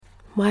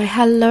Why,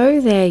 hello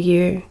there,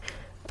 you.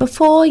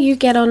 Before you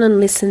get on and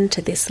listen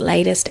to this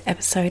latest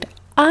episode,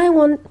 I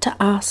want to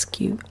ask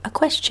you a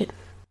question.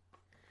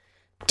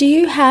 Do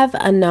you have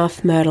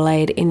enough Myrtle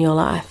Aid in your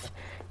life?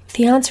 If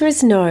the answer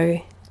is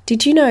no,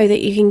 did you know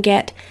that you can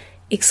get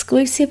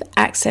exclusive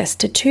access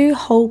to 2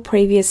 whole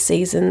previous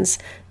seasons,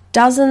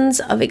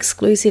 dozens of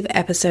exclusive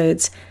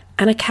episodes,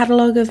 and a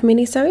catalogue of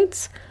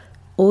minisodes?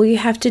 All you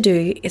have to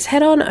do is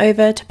head on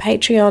over to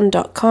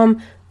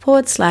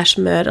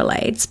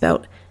patreon.com/myrtleaid,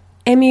 spelt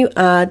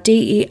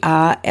MURDERLAIDE,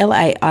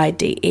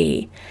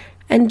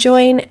 and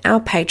join our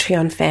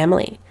Patreon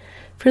family.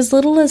 For as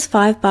little as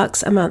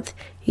 $5 a month,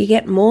 you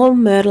get more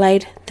Myrtle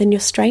Aid than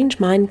your strange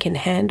mind can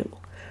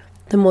handle.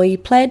 The more you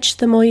pledge,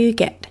 the more you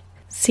get.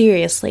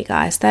 Seriously,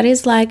 guys, that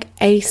is like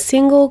a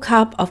single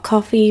cup of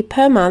coffee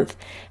per month,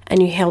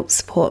 and you help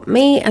support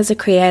me as a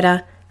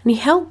creator, and you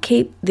help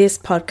keep this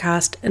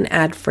podcast an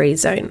ad-free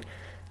zone.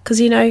 Because,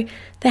 there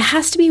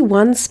has to be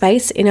one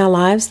space in our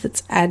lives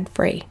that's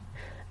ad-free.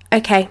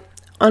 Okay,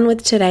 on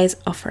with today's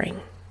offering.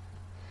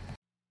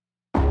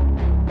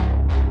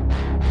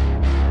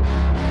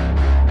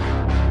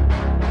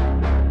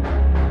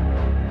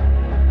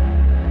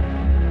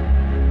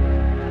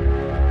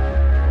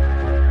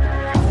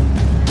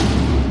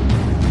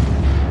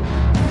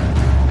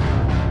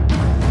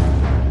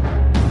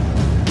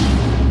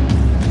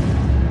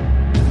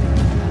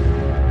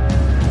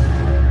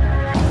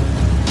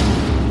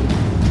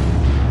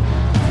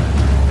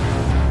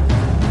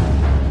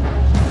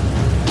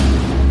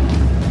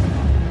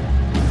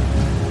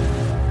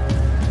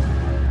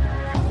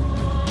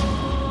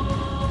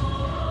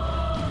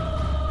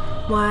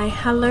 Why,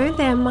 hello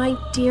there, my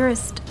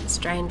dearest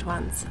strange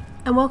ones,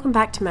 and welcome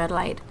back to Myrtle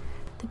Aid,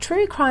 the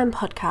true crime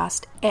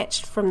podcast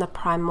etched from the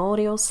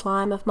primordial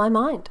slime of my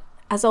mind.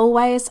 As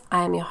always,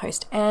 I am your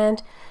host, Anne,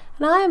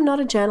 and I am not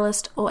a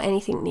journalist or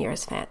anything near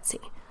as fancy.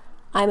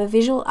 I am a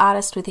visual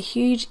artist with a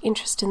huge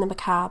interest in the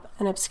macabre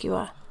and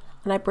obscure,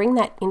 and I bring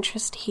that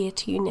interest here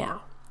to you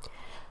now.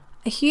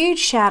 A huge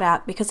shout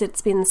out, because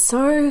it's been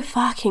so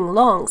fucking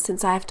long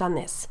since I've done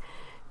this,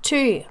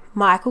 to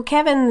Michael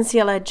Kevins,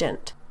 your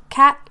legend,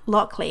 Kat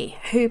Lockley,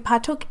 who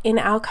partook in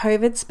our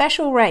COVID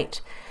special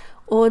rate,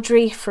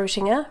 Audrey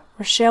Fruitinger,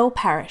 Rochelle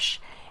Parrish,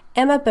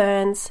 Emma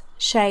Burns,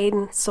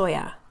 Shane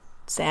Sawyer,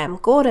 Sam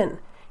Gordon,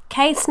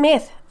 Kay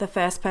Smith, the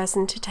first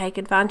person to take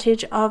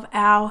advantage of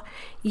our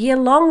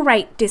year-long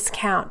rate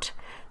discount,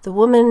 the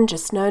woman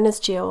just known as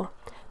Jill,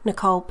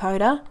 Nicole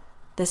Poda,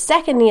 the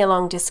second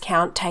year-long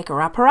discount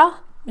taker-upperer,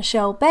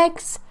 Michelle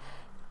Beggs,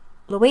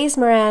 Louise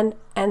Moran,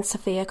 and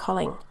Sophia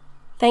Colling.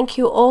 Thank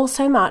you all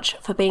so much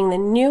for being the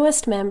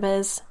newest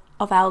members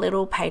of our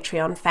little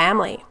Patreon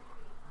family.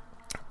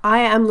 I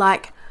am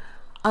like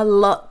a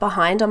lot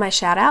behind on my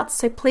shout outs,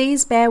 so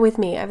please bear with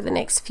me over the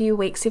next few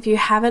weeks if you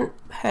haven't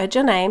heard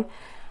your name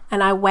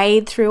and I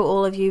wade through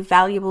all of you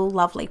valuable,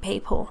 lovely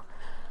people.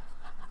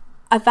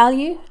 I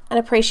value and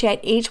appreciate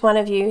each one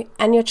of you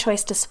and your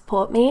choice to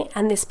support me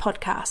and this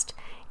podcast.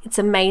 It's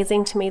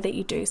amazing to me that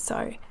you do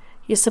so.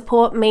 Your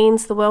support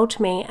means the world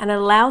to me, and it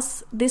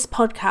allows this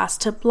podcast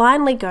to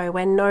blindly go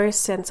where no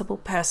sensible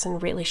person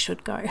really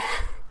should go.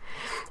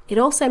 It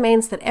also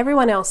means that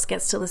everyone else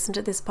gets to listen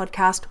to this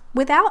podcast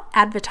without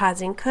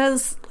advertising,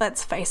 because,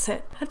 let's face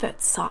it,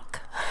 adverts suck.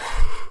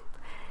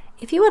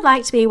 If you would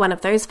like to be one of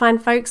those fine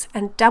folks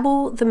and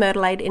double the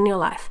Myrtle Aid in your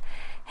life,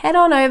 head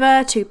on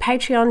over to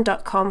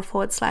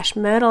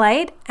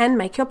patreon.com/myrtleaid and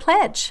make your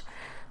pledge.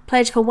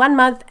 Pledge for 1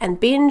 month and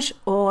binge,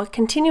 or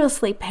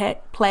continuously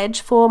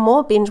pledge for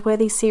more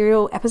binge-worthy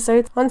serial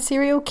episodes on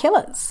serial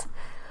killers.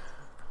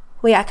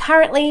 We are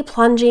currently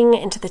plunging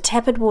into the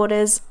tepid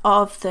waters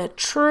of the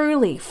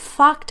truly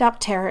fucked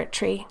up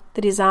territory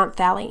that is Aunt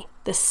Thally,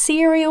 the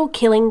serial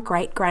killing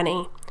great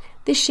granny.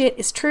 This shit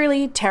is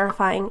truly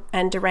terrifying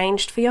and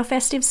deranged for your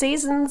festive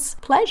season's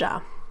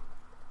pleasure.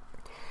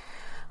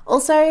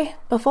 Also,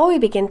 before we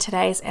begin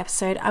today's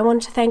episode, I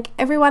want to thank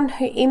everyone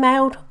who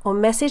emailed or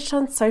messaged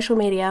on social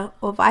media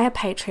or via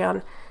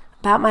Patreon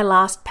about my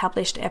last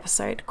published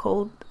episode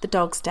called The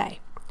Dog's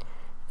Day.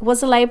 It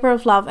was a labour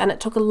of love, and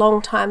it took a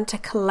long time to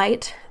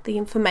collate the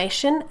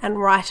information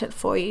and write it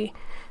for you.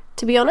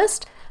 To be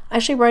honest, I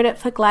actually wrote it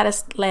for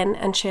Gladys, Len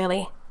and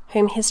Shirley,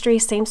 whom history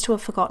seems to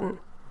have forgotten.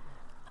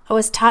 I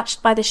was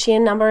touched by the sheer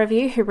number of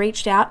you who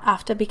reached out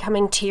after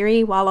becoming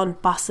teary while on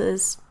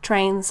buses,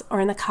 trains, or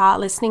in the car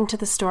listening to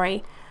the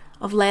story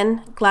of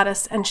Len,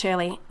 Gladys, and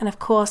Shirley, and of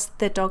course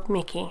their dog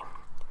Mickey.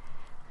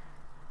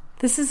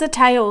 This is a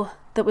tale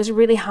that was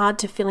really hard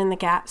to fill in the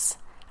gaps,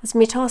 as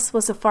Mitos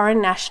was a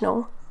foreign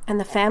national and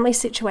the family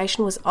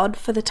situation was odd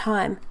for the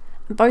time.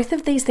 Both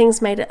of these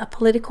things made it a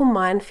political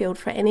minefield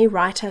for any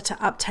writer to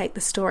update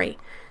the story,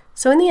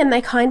 so in the end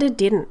they kinda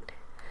didn't.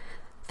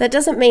 That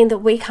doesn't mean that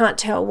we can't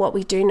tell what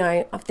we do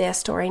know of their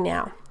story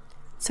now.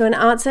 So in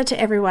answer to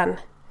everyone,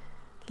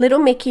 little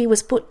Mickey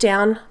was put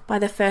down by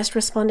the first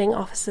responding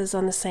officers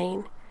on the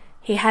scene.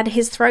 He had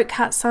his throat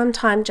cut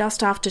sometime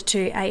just after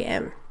 2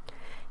 a.m.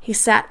 He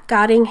sat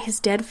guarding his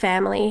dead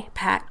family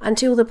pack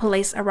until the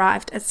police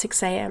arrived at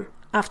 6 a.m.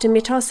 after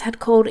Mitos had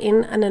called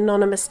in an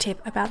anonymous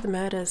tip about the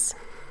murders.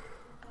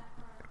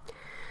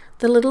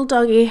 The little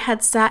doggy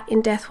had sat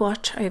in death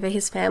watch over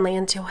his family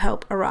until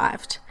help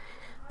arrived.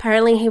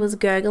 Apparently he was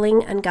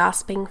gurgling and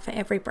gasping for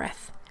every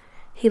breath.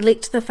 He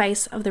licked the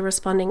face of the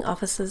responding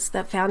officers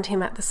that found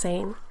him at the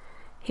scene.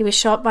 He was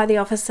shot by the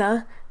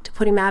officer to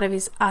put him out of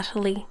his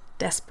utterly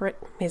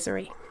desperate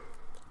misery.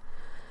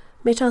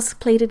 Mitos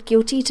pleaded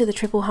guilty to the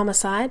triple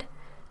homicide.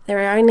 There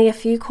are only a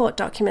few court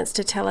documents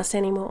to tell us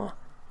anymore,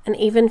 and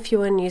even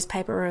fewer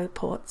newspaper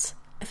reports.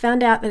 I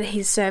found out that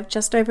he served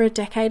just over a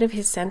decade of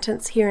his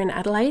sentence here in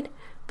Adelaide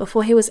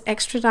before he was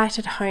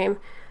extradited home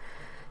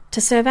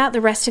to serve out the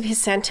rest of his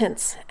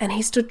sentence, and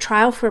he stood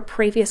trial for a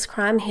previous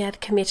crime he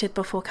had committed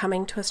before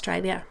coming to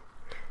Australia.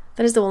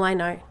 That is all I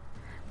know.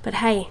 But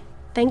hey,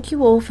 thank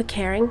you all for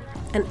caring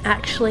and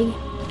actually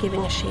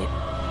giving a shit.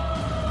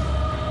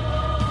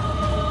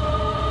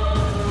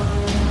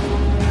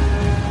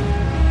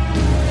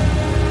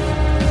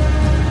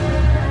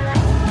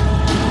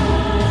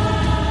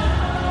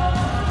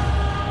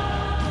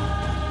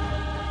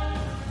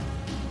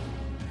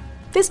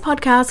 This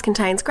podcast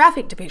contains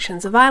graphic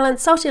depictions of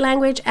violence, salty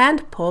language,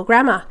 and poor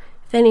grammar.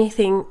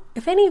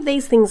 If any of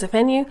these things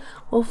offend you,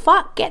 well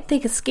fuck, get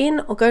thicker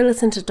skin or go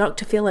listen to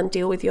Dr. Phil and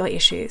deal with your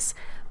issues.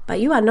 But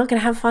you are not going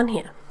to have fun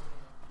here.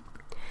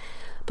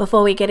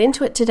 Before we get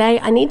into it today,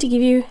 I need to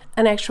give you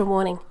an extra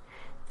warning.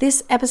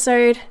 This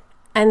episode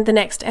and the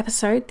next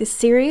episode, this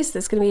series,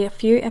 there's going to be a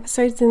few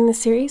episodes in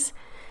this series,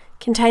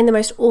 contain the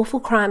most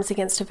awful crimes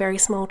against a very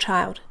small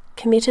child,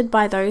 committed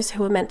by those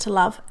who are meant to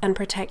love and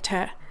protect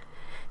her.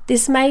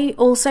 This may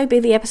also be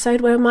the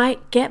episode where I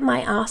might get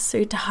my ass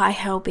sued to high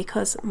hell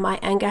because my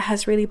anger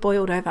has really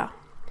boiled over.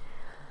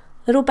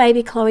 Little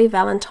baby Chloe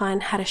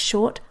Valentine had a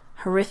short,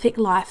 horrific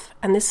life,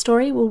 and this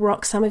story will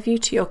rock some of you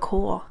to your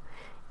core.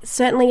 It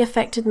certainly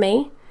affected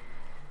me.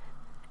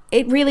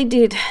 It really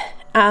did,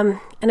 and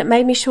it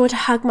made me sure to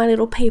hug my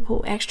little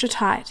people extra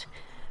tight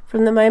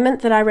from the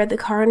moment that I read the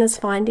coroner's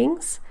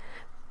findings,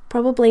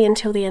 probably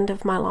until the end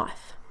of my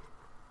life.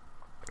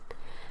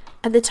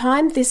 At the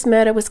time this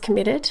murder was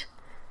committed,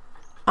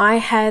 I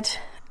had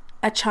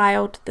a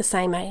child the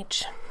same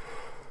age,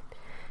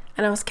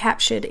 and I was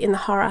captured in the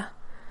horror.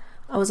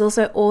 I was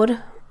also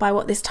awed by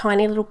what this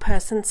tiny little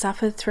person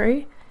suffered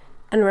through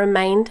and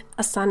remained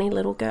a sunny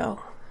little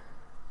girl.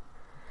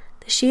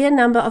 The sheer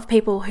number of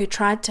people who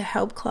tried to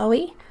help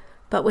Chloe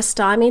but were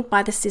stymied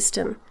by the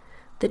system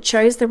that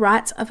chose the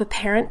rights of a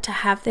parent to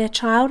have their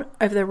child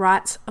over the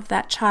rights of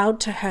that child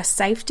to her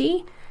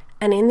safety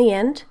and, in the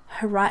end,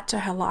 her right to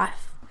her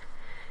life.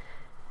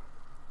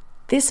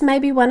 This may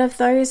be one of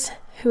those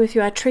who, if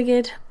you are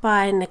triggered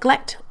by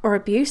neglect or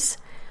abuse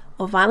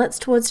or violence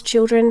towards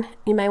children,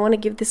 you may want to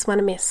give this one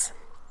a miss.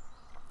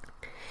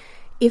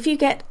 If you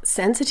get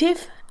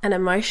sensitive and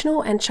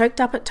emotional and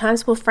choked up at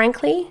times, well,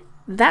 frankly,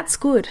 that's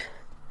good.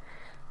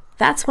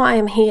 That's why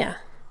I'm here.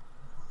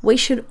 We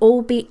should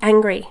all be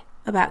angry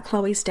about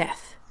Chloe's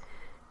death.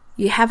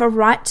 You have a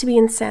right to be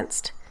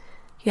incensed.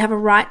 You have a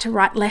right to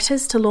write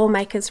letters to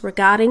lawmakers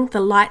regarding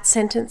the light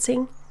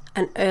sentencing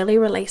and early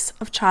release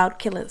of child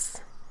killers.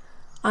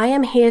 I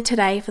am here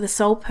today for the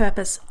sole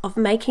purpose of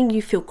making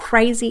you feel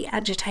crazy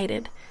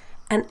agitated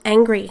and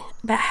angry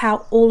about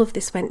how all of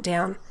this went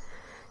down,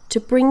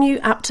 to bring you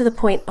up to the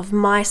point of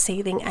my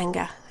seething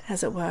anger,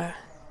 as it were.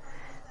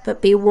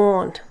 But be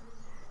warned,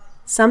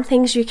 some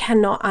things you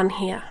cannot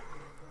unhear.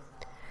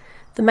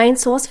 The main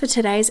source for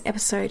today's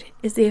episode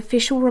is the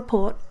official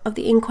report of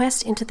the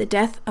inquest into the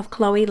death of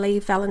Chloe Lee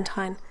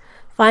Valentine,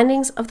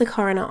 findings of the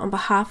coroner on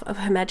behalf of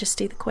Her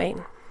Majesty the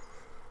Queen.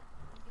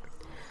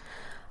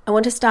 I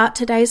want to start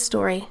today's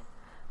story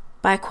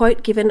by a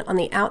quote given on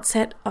the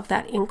outset of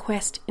that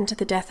inquest into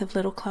the death of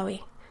little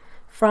Chloe,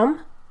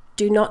 from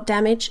Do Not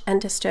Damage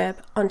and Disturb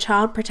on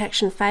Child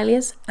Protection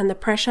Failures and the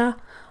Pressure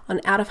on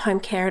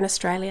Out-of-Home Care in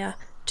Australia,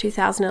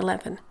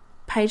 2011,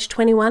 page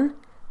 21,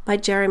 by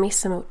Jeremy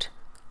Samut.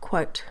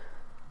 Quote,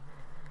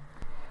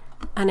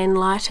 An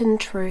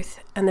enlightened truth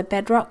and the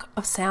bedrock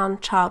of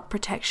sound child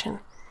protection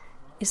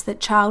is that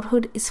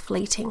childhood is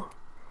fleeting.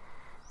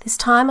 This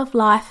time of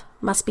life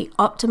must be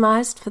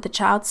optimised for the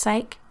child's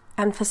sake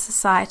and for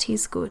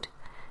society's good,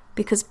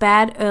 because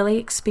bad early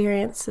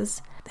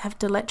experiences have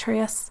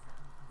deleterious,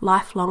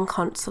 lifelong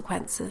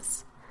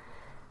consequences.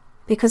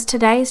 Because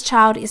today's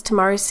child is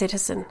tomorrow's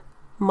citizen,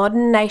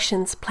 modern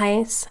nations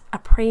place a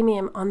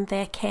premium on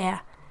their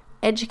care,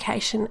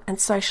 education and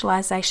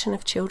socialisation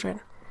of children.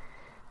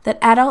 That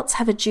adults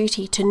have a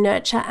duty to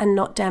nurture and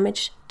not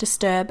damage,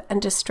 disturb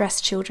and distress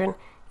children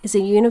is a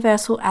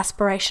universal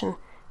aspiration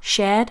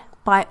shared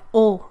by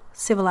all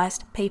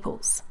civilised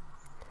peoples.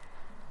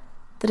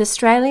 That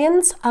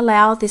Australians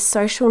allow this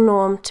social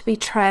norm to be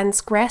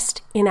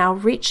transgressed in our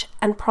rich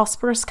and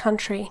prosperous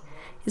country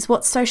is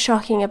what's so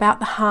shocking about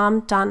the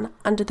harm done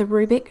under the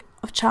rubric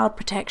of child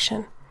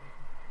protection.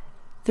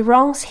 The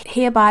wrongs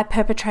hereby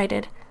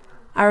perpetrated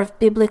are of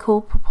biblical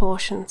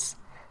proportions.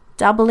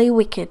 Doubly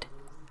wicked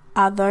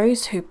are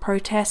those who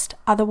protest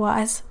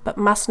otherwise but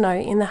must know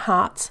in their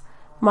hearts,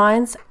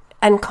 minds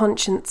and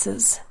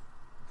consciences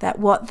that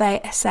what they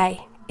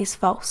say is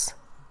false."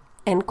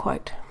 End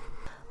quote.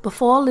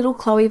 Before little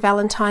Chloe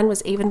Valentine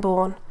was even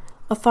born,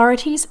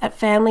 authorities at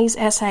Families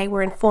SA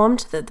were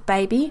informed that the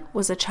baby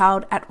was a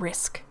child at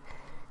risk.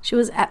 She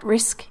was at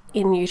risk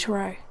in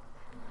utero.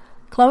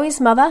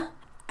 Chloe's mother,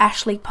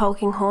 Ashley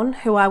Polkinghorne,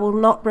 who I will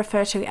not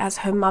refer to as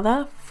her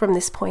mother from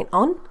this point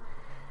on,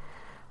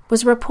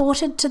 was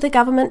reported to the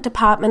Government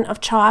Department of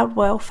Child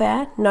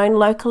Welfare, known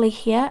locally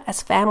here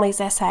as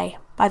Families SA,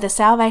 by the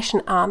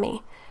Salvation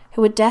Army,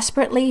 who were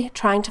desperately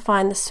trying to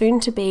find the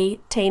soon-to-be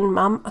teen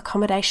mum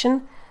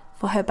accommodation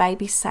for her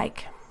baby's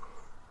sake.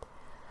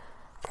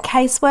 The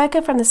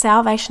caseworker from the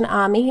Salvation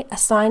Army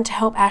assigned to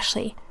help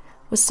Ashley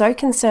was so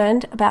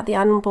concerned about the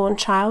unborn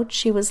child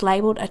she was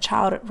labelled a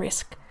child at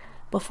risk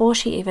before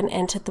she even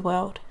entered the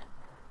world.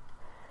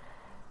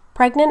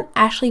 Pregnant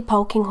Ashley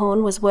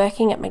Polkinghorne was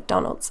working at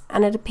McDonald's,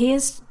 and it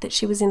appears that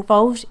she was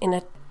involved in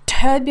a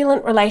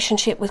turbulent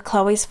relationship with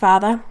Chloe's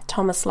father,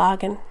 Thomas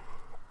Largan.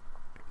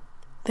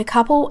 The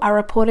couple are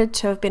reported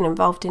to have been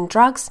involved in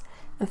drugs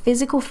and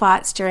physical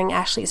fights during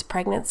Ashley's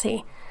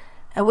pregnancy,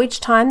 at which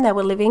time they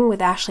were living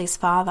with Ashley's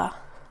father.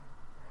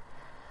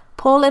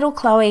 Poor little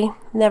Chloe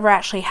never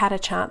actually had a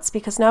chance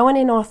because no one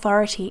in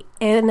authority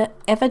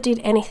ever did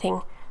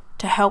anything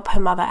to help her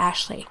mother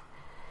Ashley.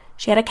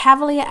 She had a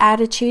cavalier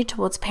attitude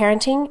towards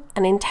parenting,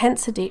 an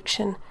intense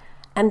addiction,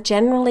 and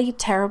generally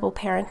terrible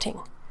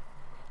parenting.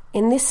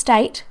 In this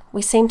state,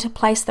 we seem to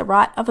place the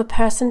right of a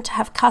person to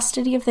have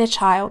custody of their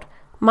child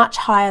much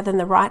higher than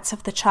the rights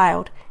of the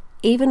child,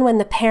 even when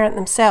the parent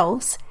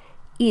themselves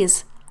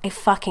is a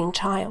fucking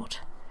child.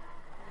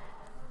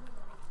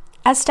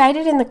 As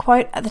stated in the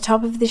quote at the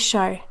top of this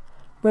show,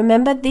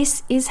 remember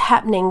this is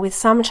happening with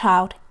some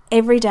child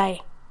every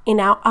day in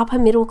our upper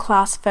middle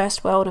class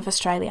first world of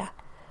Australia.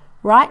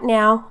 Right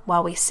now,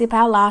 while we sip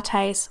our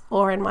lattes,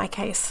 or in my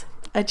case,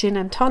 a gin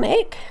and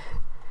tonic,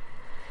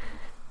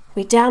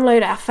 we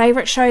download our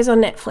favourite shows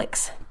on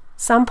Netflix.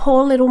 Some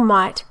poor little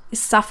mite is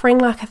suffering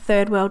like a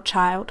third world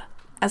child,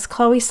 as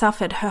Chloe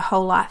suffered her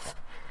whole life,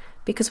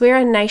 because we're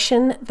a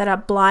nation that are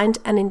blind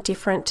and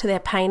indifferent to their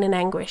pain and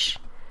anguish,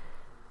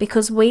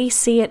 because we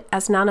see it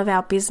as none of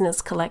our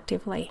business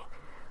collectively.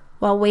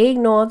 While we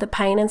ignore the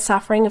pain and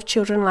suffering of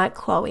children like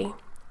Chloe,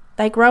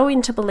 they grow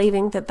into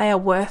believing that they are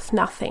worth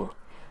nothing,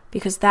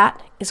 because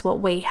that is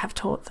what we have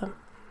taught them.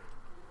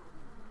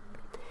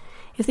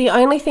 If the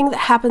only thing that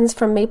happens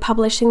from me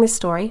publishing this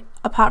story,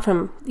 apart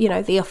from,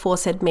 the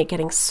aforesaid me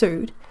getting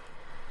sued,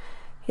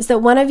 is that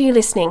one of you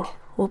listening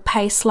will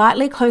pay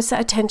slightly closer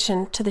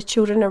attention to the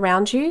children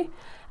around you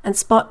and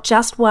spot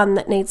just one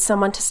that needs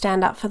someone to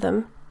stand up for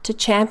them, to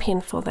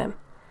champion for them,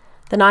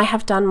 then I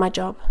have done my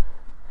job.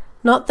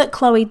 Not that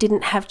Chloe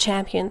didn't have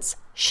champions,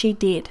 she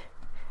did.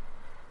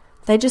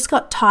 They just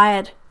got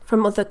tired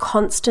from the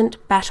constant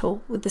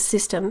battle with the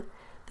system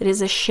that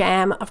is a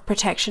sham of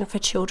protection for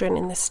children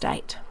in this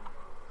state.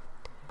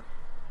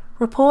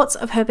 Reports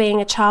of her being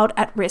a child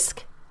at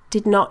risk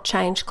did not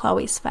change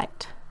Chloe's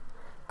fate.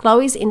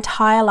 Chloe's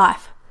entire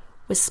life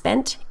was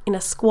spent in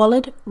a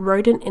squalid,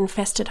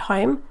 rodent-infested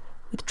home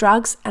with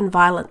drugs and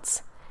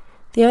violence.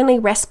 The only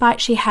respite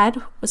she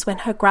had was when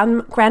her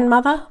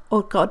grandmother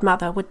or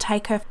godmother would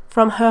take her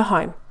from her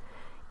home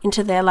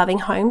into their loving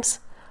homes,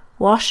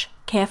 wash,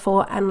 care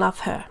for, and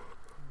love her.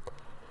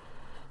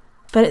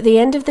 But at the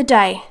end of the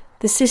day,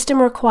 the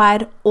system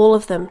required all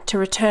of them to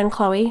return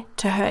Chloe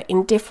to her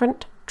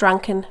indifferent,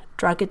 drunken,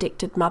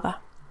 drug-addicted mother,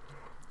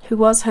 who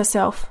was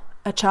herself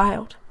a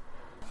child.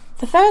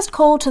 The first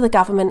call to the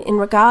government in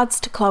regards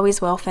to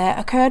Chloe's welfare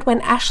occurred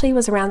when Ashley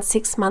was around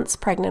 6 months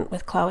pregnant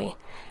with Chloe,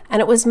 and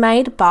it was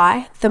made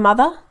by the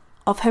mother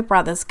of her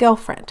brother's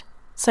girlfriend.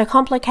 So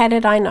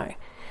complicated, I know.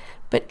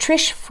 But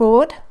Trish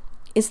Ford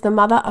is the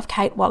mother of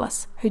Kate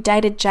Wallace, who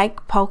dated Jake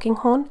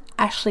Polkinghorne,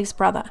 Ashley's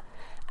brother.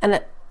 And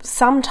at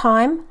some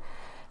time,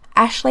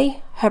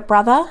 Ashley, her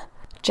brother,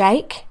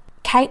 Jake,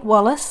 Kate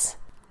Wallace,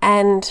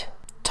 and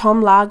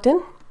Tom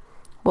Largden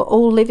were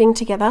all living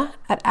together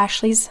at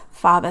Ashley's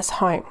father's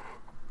home.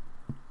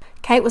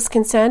 Kate was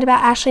concerned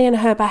about Ashley and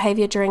her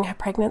behaviour during her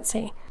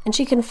pregnancy, and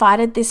she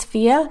confided this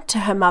fear to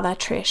her mother,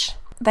 Trish.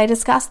 They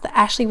discussed that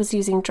Ashley was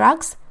using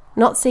drugs,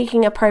 not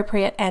seeking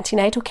appropriate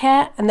antenatal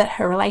care, and that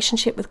her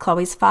relationship with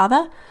Chloe's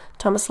father,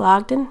 Thomas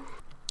Largden,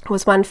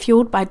 was one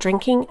fueled by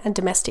drinking and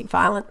domestic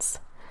violence.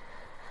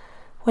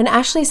 When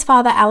Ashley's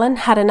father, Alan,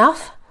 had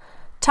enough,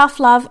 tough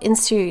love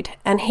ensued,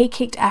 and he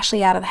kicked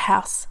Ashley out of the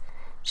house.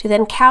 She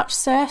then couch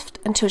surfed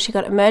until she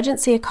got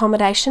emergency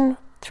accommodation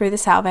through the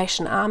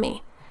Salvation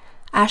Army.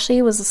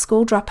 Ashley was a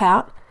school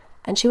dropout,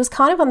 and she was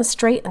kind of on the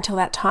street until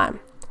that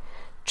time.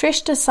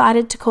 Trish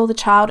decided to call the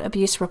child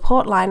abuse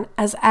report line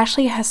as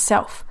Ashley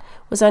herself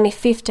was only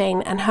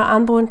 15 and her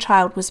unborn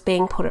child was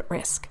being put at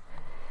risk.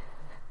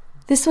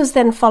 This was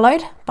then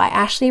followed by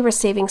Ashley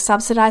receiving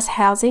subsidised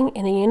housing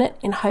in a unit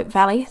in Hope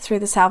Valley through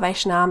the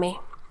Salvation Army.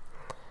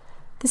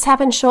 This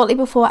happened shortly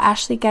before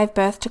Ashley gave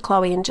birth to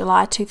Chloe in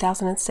July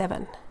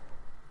 2007.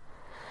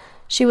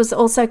 She was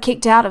also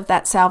kicked out of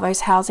that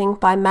Salvo's housing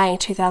by May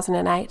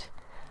 2008.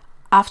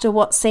 after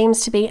what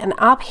seems to be an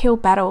uphill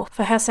battle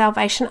for her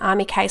Salvation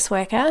Army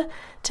caseworker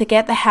to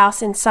get the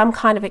house in some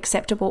kind of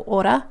acceptable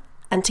order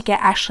and to get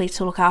Ashley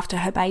to look after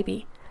her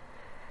baby.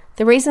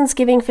 The reasons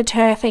given for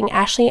turfing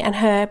Ashley and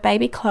her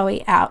baby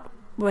Chloe out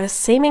were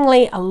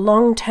seemingly a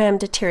long-term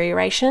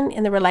deterioration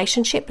in the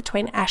relationship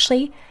between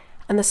Ashley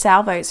and the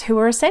Salvos, who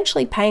were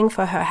essentially paying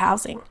for her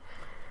housing.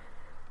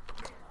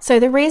 So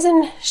the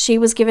reason she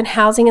was given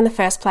housing in the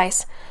first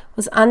place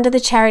was under the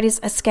charity's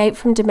Escape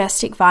from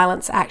Domestic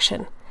Violence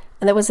action,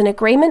 and there was an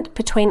agreement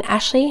between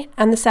Ashley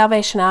and the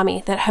Salvation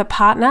Army that her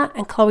partner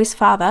and Chloe's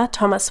father,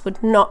 Thomas,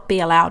 would not be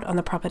allowed on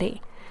the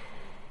property.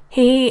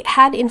 He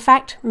had, in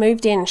fact,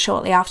 moved in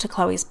shortly after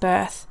Chloe's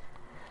birth.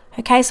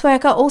 Her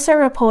caseworker also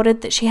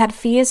reported that she had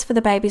fears for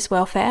the baby's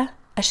welfare,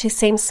 as she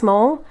seemed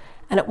small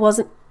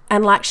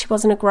and like she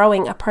wasn't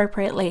growing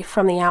appropriately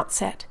from the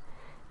outset.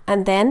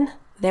 And then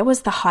there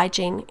was the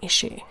hygiene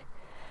issue.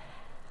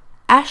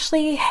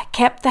 Ashley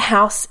kept the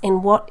house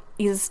in what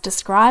is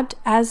described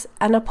as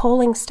an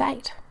appalling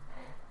state.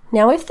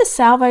 Now, if the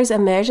Salvos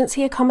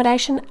emergency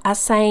accommodation are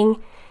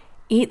saying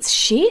it's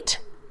shit,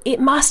 it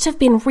must have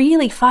been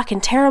really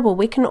fucking terrible.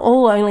 We can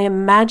all only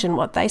imagine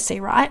what they see,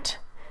 right?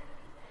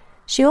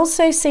 She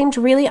also seemed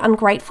really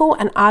ungrateful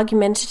and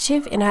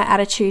argumentative in her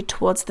attitude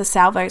towards the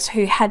Salvos,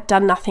 who had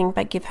done nothing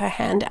but give her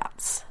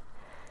handouts.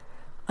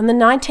 On the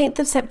 19th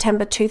of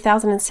September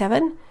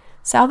 2007,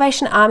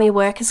 Salvation Army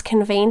workers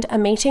convened a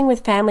meeting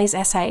with Families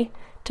SA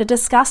to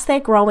discuss their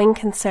growing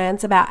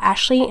concerns about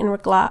Ashley in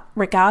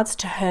regards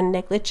to her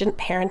negligent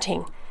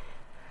parenting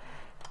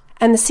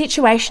and the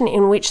situation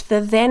in which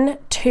the then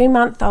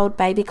 2-month-old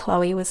baby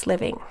Chloe was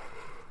living.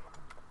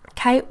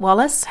 Kate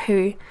Wallace,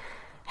 who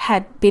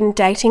had been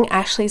dating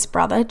Ashley's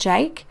brother,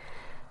 Jake,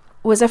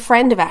 was a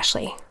friend of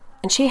Ashley,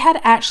 and she had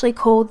actually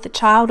called the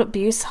child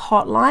abuse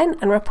hotline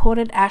and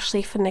reported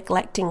Ashley for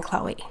neglecting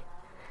Chloe.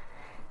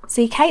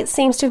 See, Kate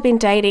seems to have been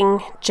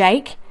dating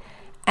Jake,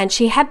 and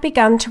she had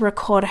begun to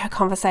record her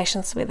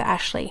conversations with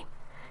Ashley.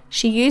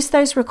 She used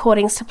those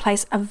recordings to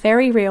place a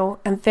very real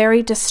and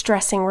very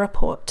distressing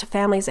report to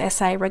Families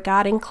SA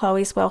regarding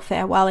Chloe's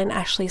welfare while in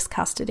Ashley's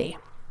custody.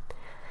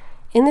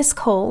 In this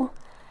call,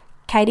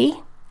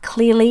 Katie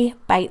clearly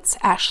baits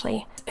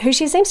Ashley, who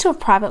she seems to have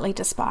privately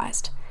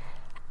despised.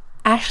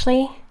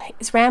 Ashley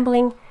is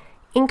rambling,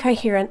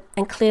 incoherent,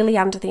 and clearly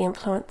under the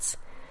influence.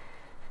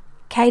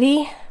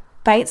 Katie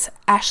baits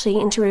Ashley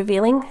into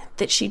revealing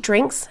that she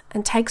drinks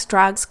and takes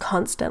drugs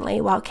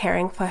constantly while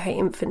caring for her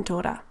infant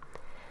daughter.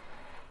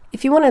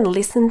 If you want to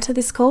listen to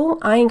this call,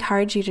 I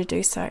encourage you to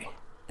do so.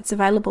 It's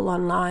available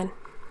online.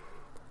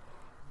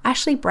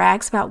 Ashley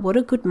brags about what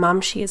a good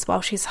mum she is while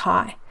she's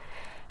high,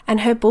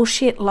 and her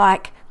bullshit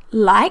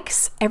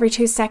likes every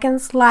 2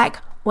 seconds, like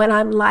when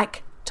I'm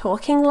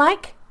talking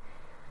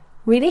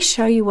really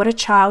show you what a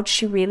child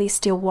she really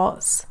still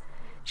was.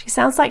 She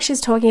sounds like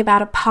she's talking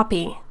about a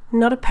puppy,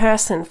 not a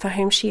person for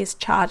whom she is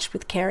charged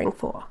with caring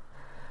for.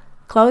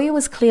 Chloe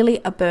was clearly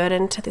a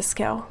burden to this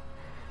girl,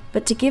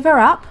 but to give her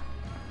up,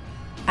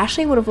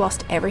 Ashley would have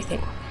lost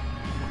everything.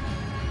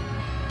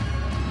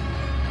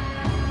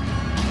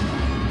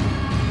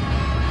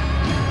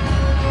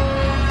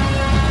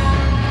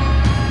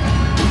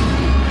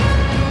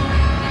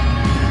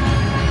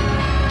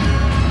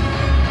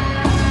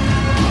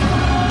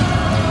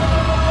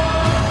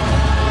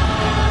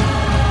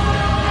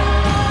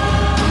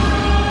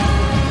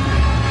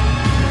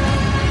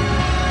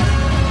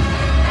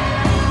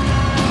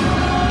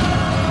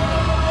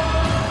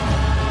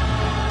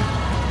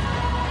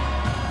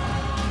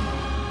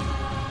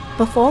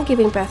 Before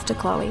giving birth to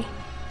Chloe,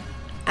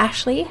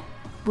 Ashley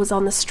was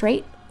on the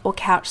street or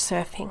couch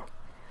surfing.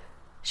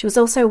 She was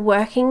also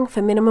working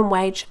for minimum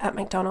wage at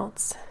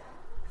McDonald's.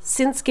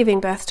 Since giving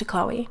birth to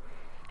Chloe,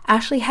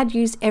 Ashley had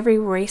used every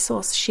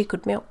resource she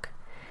could milk.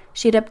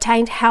 She had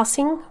obtained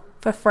housing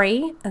for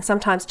free and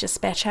sometimes just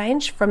spare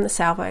change from the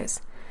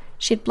Salvos.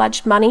 She'd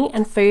bludged money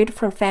and food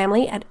from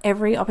family at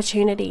every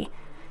opportunity.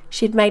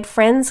 She'd made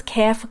friends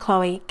care for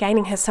Chloe,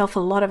 gaining herself a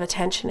lot of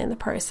attention in the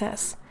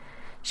process.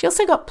 She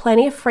also got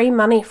plenty of free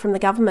money from the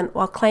government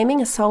while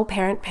claiming a sole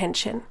parent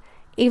pension,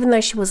 even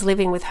though she was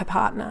living with her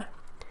partner.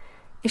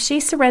 If she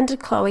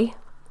surrendered Chloe,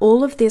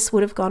 all of this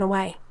would have gone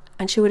away,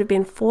 and she would have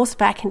been forced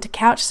back into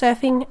couch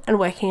surfing and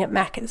working at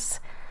Macca's.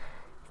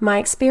 In my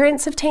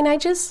experience of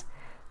teenagers,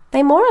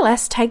 they more or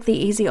less take the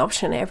easy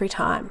option every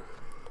time.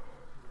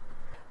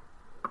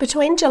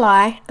 Between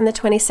July and the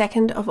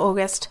 22nd of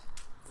August,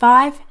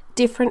 5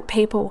 different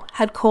people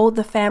had called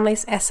the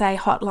Families SA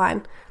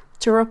hotline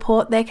to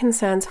report their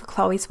concerns for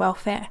Chloe's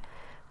welfare,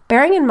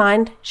 bearing in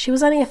mind she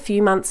was only a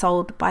few months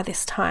old by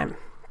this time.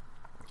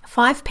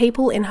 5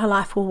 people in her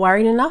life were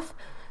worried enough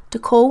to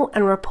call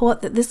and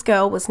report that this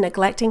girl was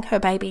neglecting her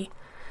baby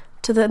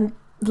to the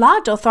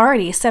large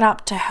authority set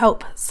up to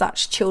help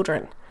such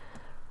children.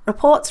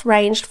 Reports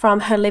ranged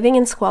from her living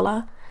in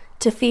squalor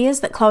to fears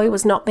that Chloe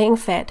was not being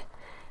fed,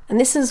 and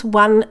this is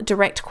one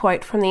direct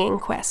quote from the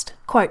inquest.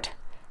 Quote,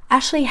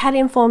 Ashley had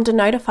informed a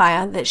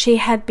notifier that she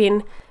had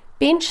been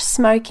binge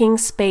smoking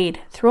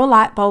speed through a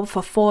light bulb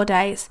for 4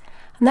 days,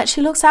 and that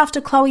she looks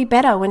after Chloe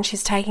better when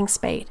she's taking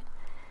speed.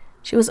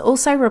 She was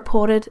also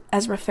reported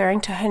as referring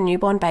to her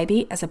newborn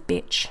baby as a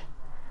bitch.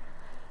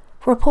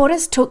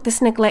 Reporters took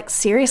this neglect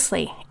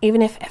seriously,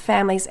 even if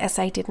Family's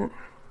SA didn't.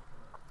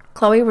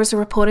 Chloe was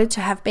reported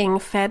to have been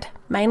fed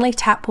mainly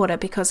tap water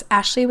because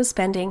Ashley was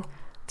spending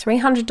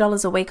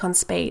 $300 a week on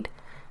speed,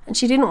 and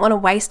she didn't want to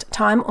waste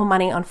time or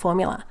money on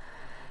formula.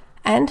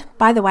 And,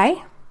 by the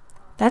way,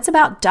 that's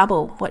about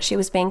double what she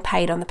was being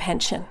paid on the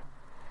pension.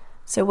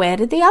 So where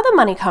did the other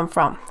money come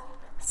from?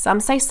 Some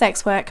say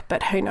sex work,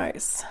 but who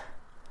knows?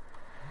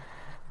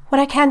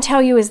 What I can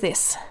tell you is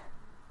this.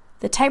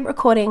 The tape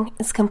recording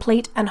is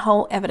complete and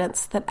whole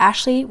evidence that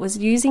Ashley was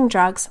using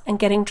drugs and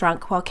getting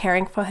drunk while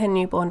caring for her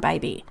newborn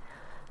baby.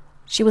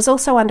 She was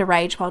also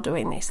underage while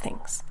doing these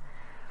things.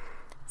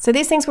 So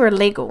these things were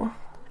illegal,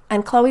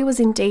 and Chloe was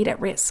indeed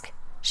at risk.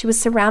 She was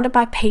surrounded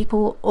by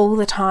people all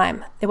the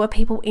time. There were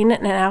people in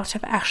and out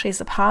of Ashley's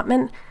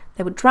apartment.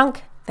 They were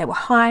drunk, they were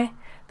high,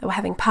 they were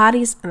having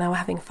parties, and they were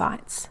having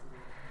fights.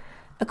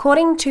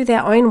 According to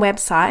their own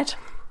website,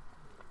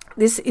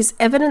 this is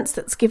evidence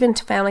that's given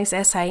to Family's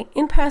SA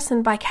in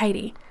person by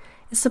Katie.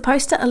 It's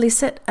supposed to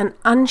elicit an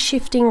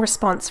unshifting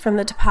response from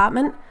the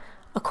department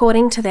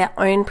according to their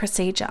own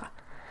procedure.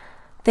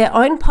 Their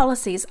own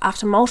policies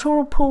after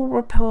multiple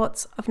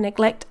reports of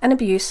neglect and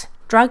abuse,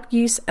 drug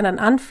use and an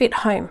unfit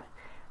home.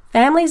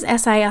 Family's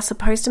SA are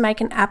supposed to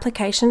make an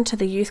application to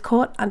the Youth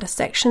Court under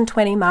Section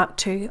 20 Mark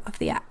 2 of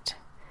the Act.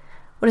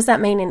 What does that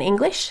mean in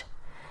English?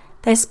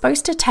 They're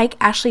supposed to take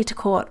Ashley to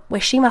court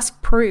where she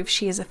must prove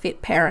she is a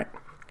fit parent.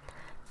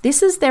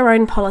 This is their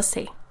own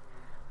policy,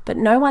 but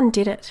no one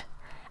did it.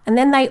 And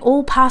then they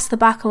all passed the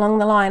buck along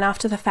the line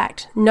after the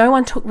fact. No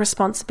one took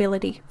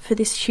responsibility for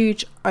this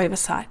huge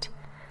oversight.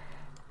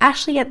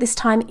 Ashley at this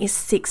time is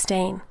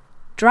 16,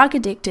 drug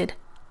addicted,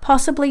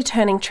 possibly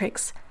turning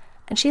tricks,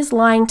 and she is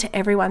lying to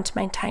everyone to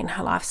maintain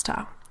her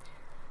lifestyle.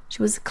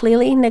 She was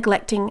clearly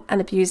neglecting and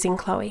abusing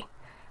Chloe,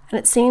 and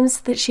it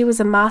seems that she was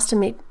a master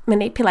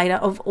manipulator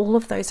of all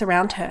of those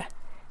around her,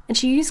 and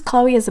she used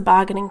Chloe as a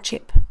bargaining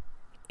chip.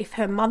 If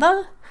her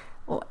mother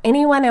or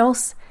anyone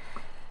else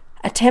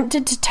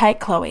attempted to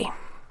take Chloe,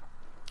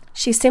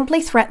 she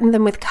simply threatened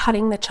them with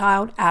cutting the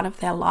child out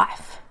of their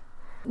life.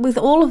 With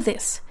all of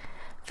this,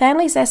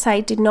 Family's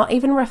SA did not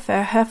even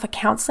refer her for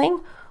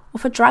counselling or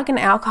for drug and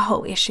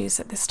alcohol issues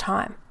at this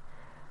time.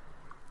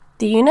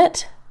 The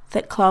unit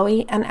that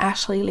Chloe and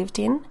Ashley lived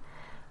in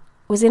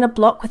was in a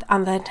block with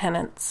other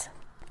tenants.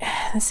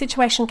 The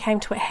situation came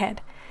to a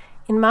head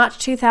in March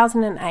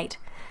 2008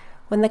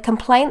 when the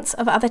complaints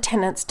of other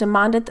tenants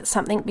demanded that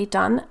something be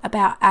done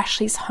about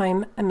Ashley's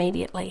home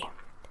immediately.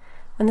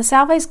 When the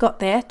Salvos got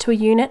there to a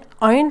unit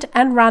owned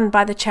and run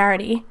by the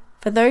charity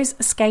for those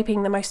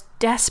escaping the most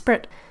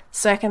desperate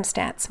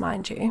circumstance,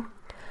 mind you,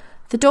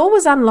 the door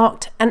was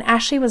unlocked and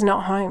Ashley was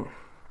not home.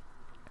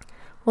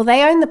 Well,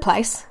 they owned the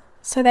place,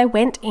 so they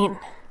went in.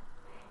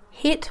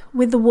 Hit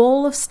with the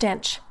wall of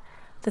stench,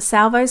 the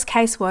Salvos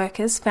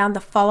caseworkers found the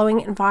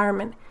following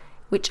environment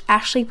which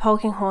Ashley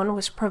Polkinghorne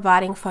was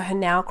providing for her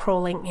now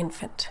crawling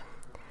infant.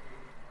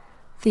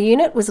 The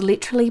unit was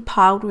literally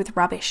piled with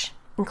rubbish,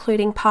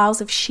 including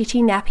piles of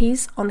shitty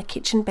nappies on the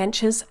kitchen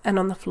benches and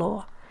on the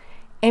floor.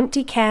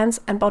 Empty cans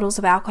and bottles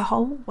of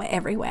alcohol were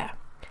everywhere,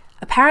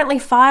 apparently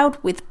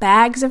filed with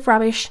bags of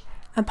rubbish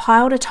and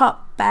piled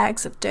atop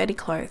bags of dirty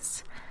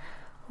clothes.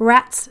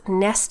 Rats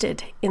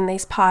nested in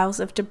these piles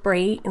of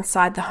debris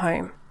inside the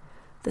home.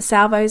 The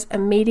Salvos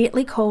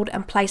immediately called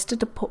and placed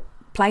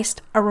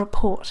a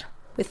report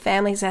with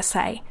Family's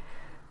SA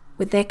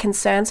with their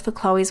concerns for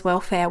Chloe's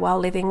welfare while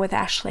living with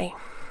Ashley.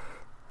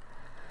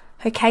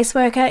 Her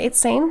caseworker, it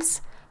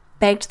seems,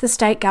 begged the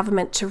state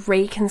government to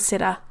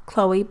reconsider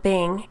Chloe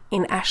being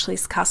in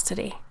Ashley's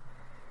custody.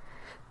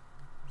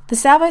 The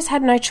Salvos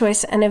had no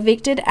choice and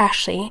evicted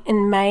Ashley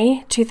in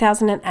May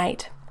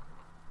 2008,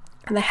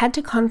 and they had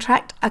to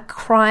contract a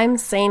crime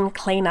scene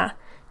cleaner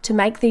to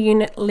make the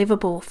unit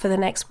livable for the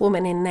next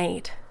woman in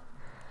need.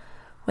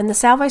 When the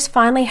Salvos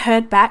finally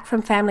heard back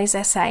from Family's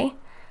SA,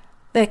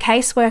 the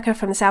caseworker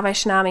from the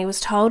Salvation Army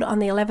was told on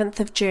the 11th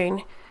of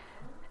June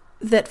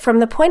that from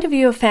the point of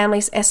view of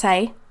Family's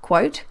SA,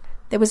 quote,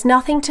 there was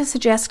nothing to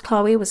suggest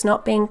Chloe was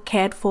not being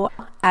cared for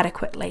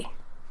adequately,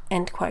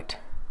 end quote.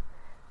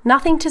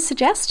 Nothing to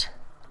suggest?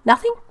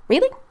 Nothing?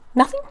 Really?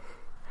 Nothing?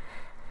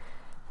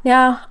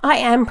 Now, I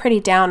am pretty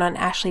down on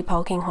Ashley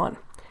Polkinghorne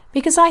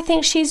because I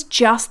think she's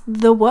just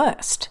the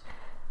worst.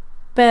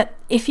 But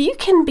if you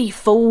can be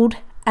fooled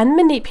and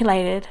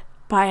manipulated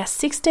by a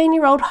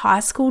 16-year-old high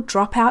school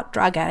dropout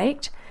drug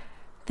addict,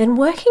 then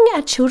working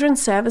at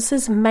children's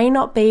services may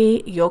not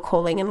be your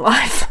calling in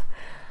life.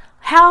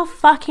 How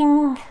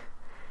fucking...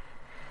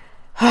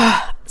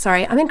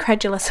 Sorry, I'm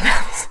incredulous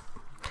about this.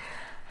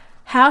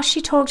 How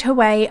she talked her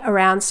way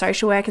around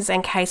social workers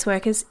and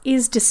caseworkers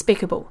is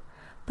despicable,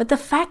 but the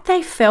fact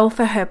they fell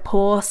for her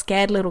poor,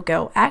 scared little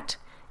girl act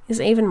is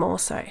even more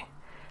so.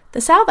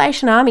 The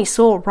Salvation Army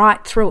saw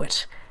right through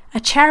it, a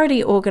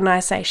charity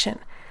organisation,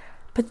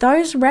 but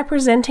those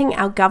representing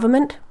our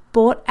government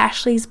bought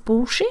Ashley's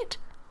bullshit?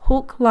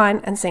 hook,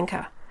 line and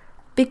sinker,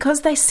 because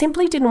they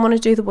simply didn't want to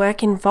do the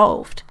work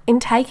involved in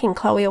taking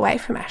Chloe away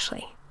from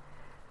Ashley.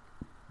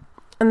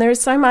 And there is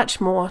so much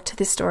more to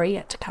this story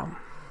yet to come.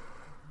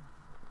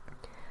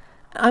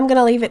 I'm going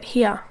to leave it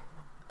here,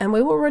 and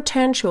we will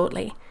return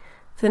shortly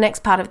for the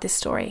next part of this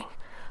story,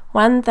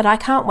 one that I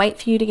can't wait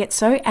for you to get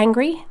so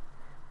angry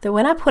that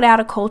when I put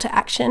out a call to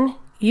action,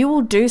 you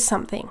will do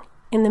something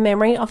in the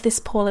memory of this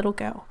poor little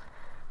girl.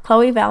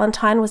 Chloe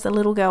Valentine was the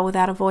little girl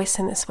without a voice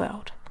in this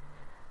world.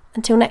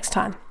 Until next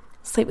time,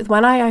 sleep with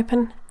one eye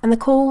open and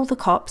call the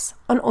cops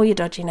on all your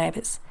dodgy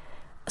neighbours,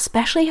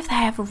 especially if they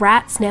have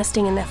rats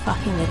nesting in their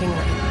fucking living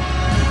room.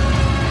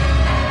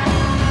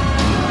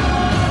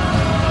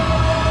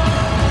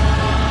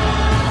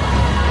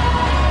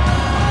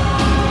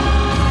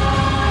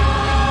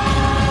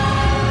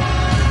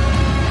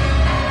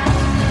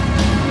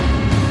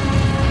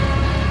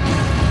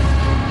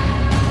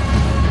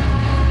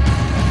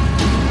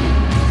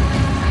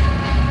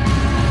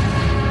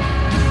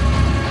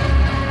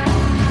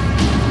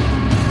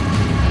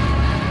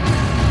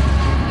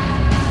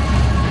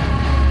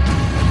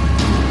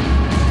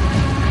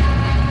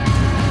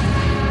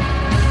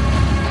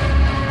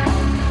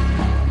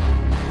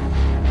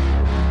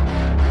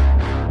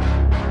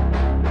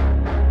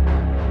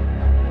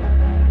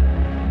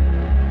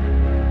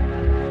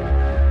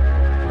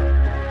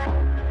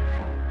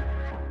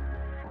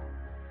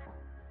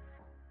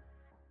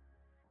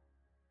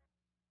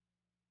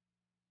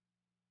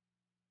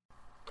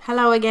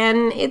 Hello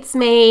again, it's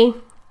me,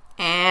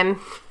 Anne.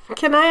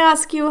 Can I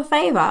ask you a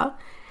favour?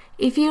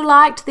 If you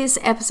liked this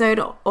episode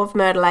of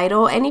Murderlade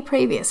or any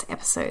previous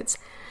episodes,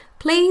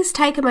 please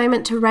take a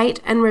moment to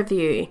rate and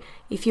review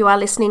if you are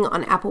listening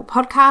on Apple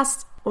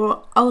Podcasts,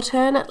 or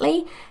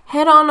alternately,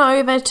 head on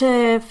over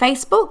to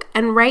Facebook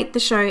and rate the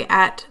show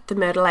at the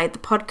Murderlade the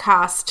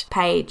podcast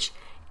page.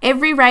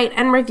 Every rate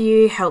and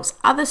review helps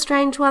other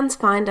strange ones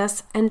find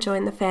us and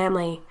join the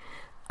family.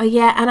 Oh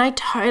yeah, and I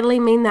totally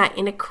mean that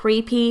in a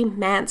creepy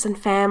Manson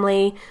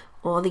family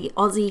or the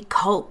Aussie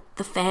cult,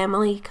 the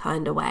family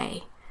kind of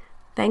way.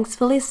 Thanks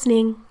for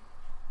listening.